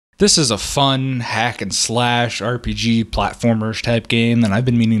This is a fun hack and slash RPG platformers type game that I've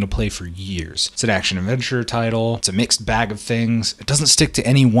been meaning to play for years. It's an action adventure title. It's a mixed bag of things. It doesn't stick to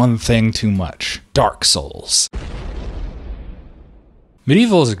any one thing too much. Dark Souls.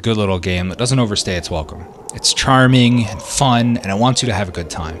 Medieval is a good little game that doesn't overstay its welcome. It's charming and fun, and it wants you to have a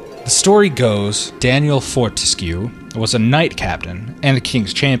good time. The story goes, Daniel Fortescue was a knight captain and the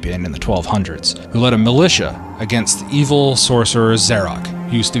king's champion in the 1200s, who led a militia against the evil sorcerer Zarok,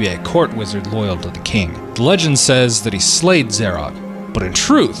 who used to be a court wizard loyal to the king. The legend says that he slayed Zarok, but in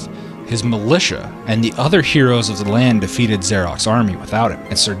truth, his militia and the other heroes of the land defeated Zarok's army without him,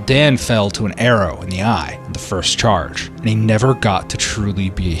 and Sir Dan fell to an arrow in the eye in the first charge, and he never got to truly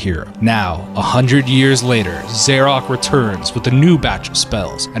be a hero. Now, 100 years later, Zarok returns with a new batch of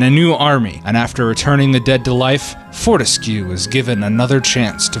spells and a new army, and after returning the dead to life, Fortescue is given another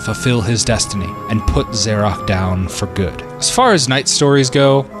chance to fulfill his destiny and put Zarok down for good. As far as knight stories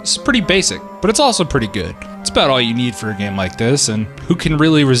go, it's pretty basic, but it's also pretty good. It's about all you need for a game like this, and who can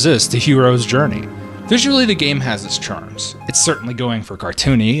really resist the hero's journey? Visually, the game has its charms. It's certainly going for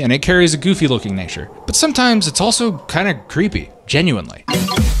cartoony, and it carries a goofy-looking nature. But sometimes it's also kind of creepy, genuinely.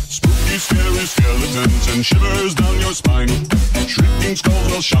 Spooky, scary skeletons and shivers down your spine. Shrieking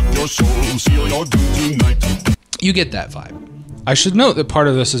skulls will shock your soul, seal your doom tonight. You get that vibe. I should note that part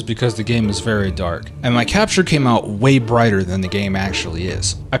of this is because the game is very dark, and my capture came out way brighter than the game actually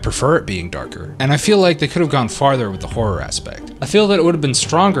is. I prefer it being darker, and I feel like they could have gone farther with the horror aspect. I feel that it would have been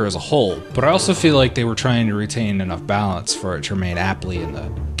stronger as a whole, but I also feel like they were trying to retain enough balance for it to remain aptly in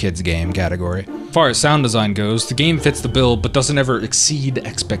the kids game category. As far as sound design goes, the game fits the bill but doesn't ever exceed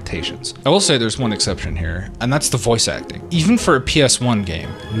expectations. I will say there's one exception here, and that's the voice acting. Even for a PS1 game,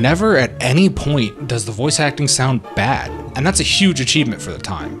 never at any point does the voice acting sound bad, and that's a huge achievement for the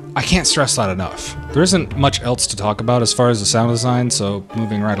time. I can't stress that enough. There isn't much else to talk about as far as the sound design, so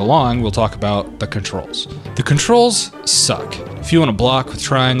moving right along, we'll talk about the controls. The controls suck. If you want to block with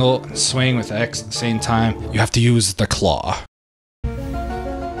triangle and swing with X at the same time, you have to use the claw.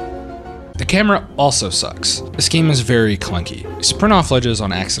 The camera also sucks. This game is very clunky. You sprint off ledges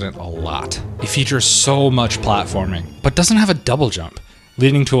on accident a lot. It features so much platforming, but doesn't have a double jump,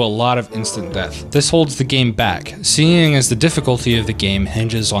 leading to a lot of instant death. This holds the game back, seeing as the difficulty of the game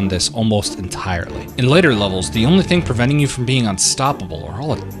hinges on this almost entirely. In later levels, the only thing preventing you from being unstoppable are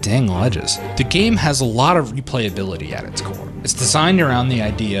all the dang ledges. The game has a lot of replayability at its core. It's designed around the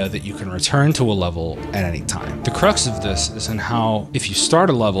idea that you can return to a level at any time. The crux of this is in how, if you start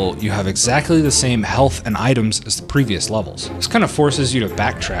a level, you have exactly the same health and items as the previous levels. This kind of forces you to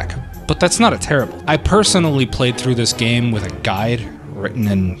backtrack, but that's not terrible. I personally played through this game with a guide written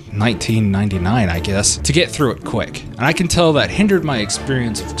in 1999, I guess, to get through it quick. And I can tell that hindered my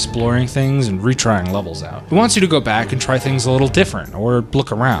experience of exploring things and retrying levels out. It wants you to go back and try things a little different, or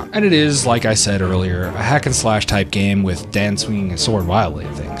look around. And it is, like I said earlier, a hack and slash type game with Dan swinging a sword wildly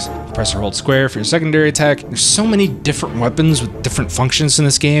at things. Press or hold square for your secondary attack. There's so many different weapons with different functions in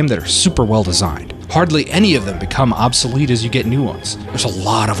this game that are super well designed. Hardly any of them become obsolete as you get new ones. There's a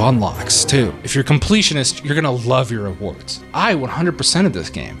lot of unlocks, too. If you're a completionist, you're gonna love your rewards. I 100%ed this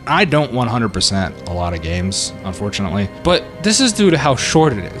game. I don't 100% a lot of games, unfortunately, but this is due to how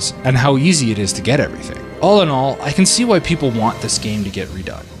short it is, and how easy it is to get everything. All in all, I can see why people want this game to get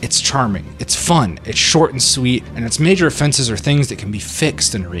redone. It's charming, it's fun, it's short and sweet, and its major offenses are things that can be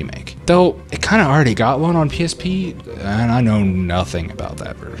fixed in a remake. Though, it kinda already got one on PSP, and I know nothing about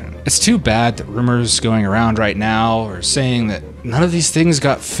that version. It's too bad that rumors going around right now are saying that none of these things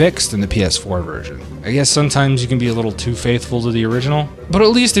got fixed in the PS4 version. I guess sometimes you can be a little too faithful to the original, but at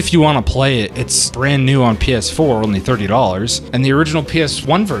least if you want to play it, it's brand new on PS4, only $30, and the original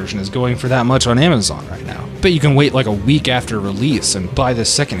PS1 version is going for that much on Amazon right now. But you can wait like a week after release and buy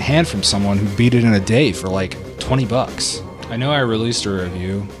this second hand from someone who beat it in a day for like 20 bucks. I know I released a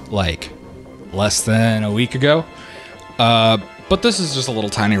review like less than a week ago, but this is just a little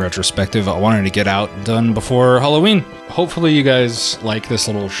tiny retrospective I wanted to get out and done before Halloween. Hopefully you guys like this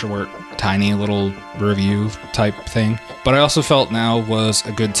little short, tiny little review type thing. But I also felt now was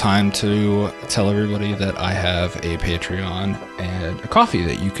a good time to tell everybody that I have a Patreon and a Ko-fi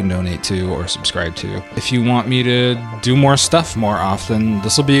that you can donate to or subscribe to. If you want me to do more stuff more often,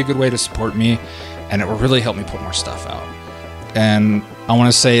 this will be a good way to support me, and it will really help me put more stuff out. And I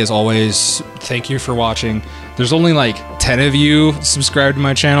want to say, as always, thank you for watching. There's only like 10 of you subscribed to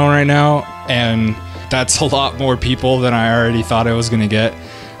my channel right now, and that's a lot more people than I already thought I was going to get.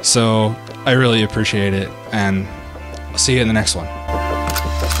 So I really appreciate it, and I'll see you in the next one.